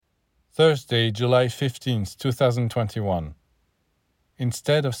Thursday, July 15th, 2021.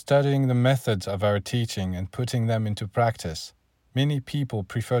 Instead of studying the methods of our teaching and putting them into practice, many people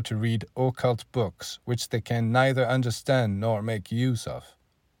prefer to read occult books which they can neither understand nor make use of.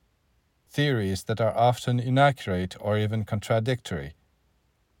 Theories that are often inaccurate or even contradictory,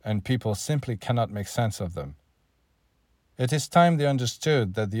 and people simply cannot make sense of them. It is time they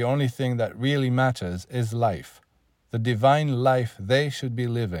understood that the only thing that really matters is life, the divine life they should be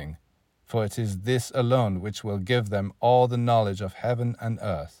living, for it is this alone which will give them all the knowledge of heaven and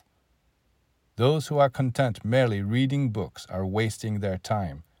earth. Those who are content merely reading books are wasting their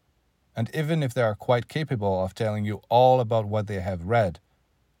time, and even if they are quite capable of telling you all about what they have read,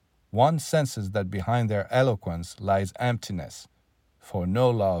 one senses that behind their eloquence lies emptiness, for no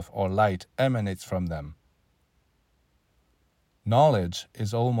love or light emanates from them. Knowledge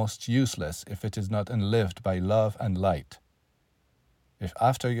is almost useless if it is not enlivened by love and light. If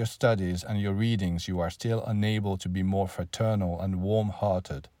after your studies and your readings you are still unable to be more fraternal and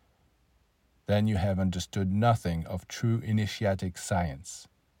warm-hearted, then you have understood nothing of true initiatic science.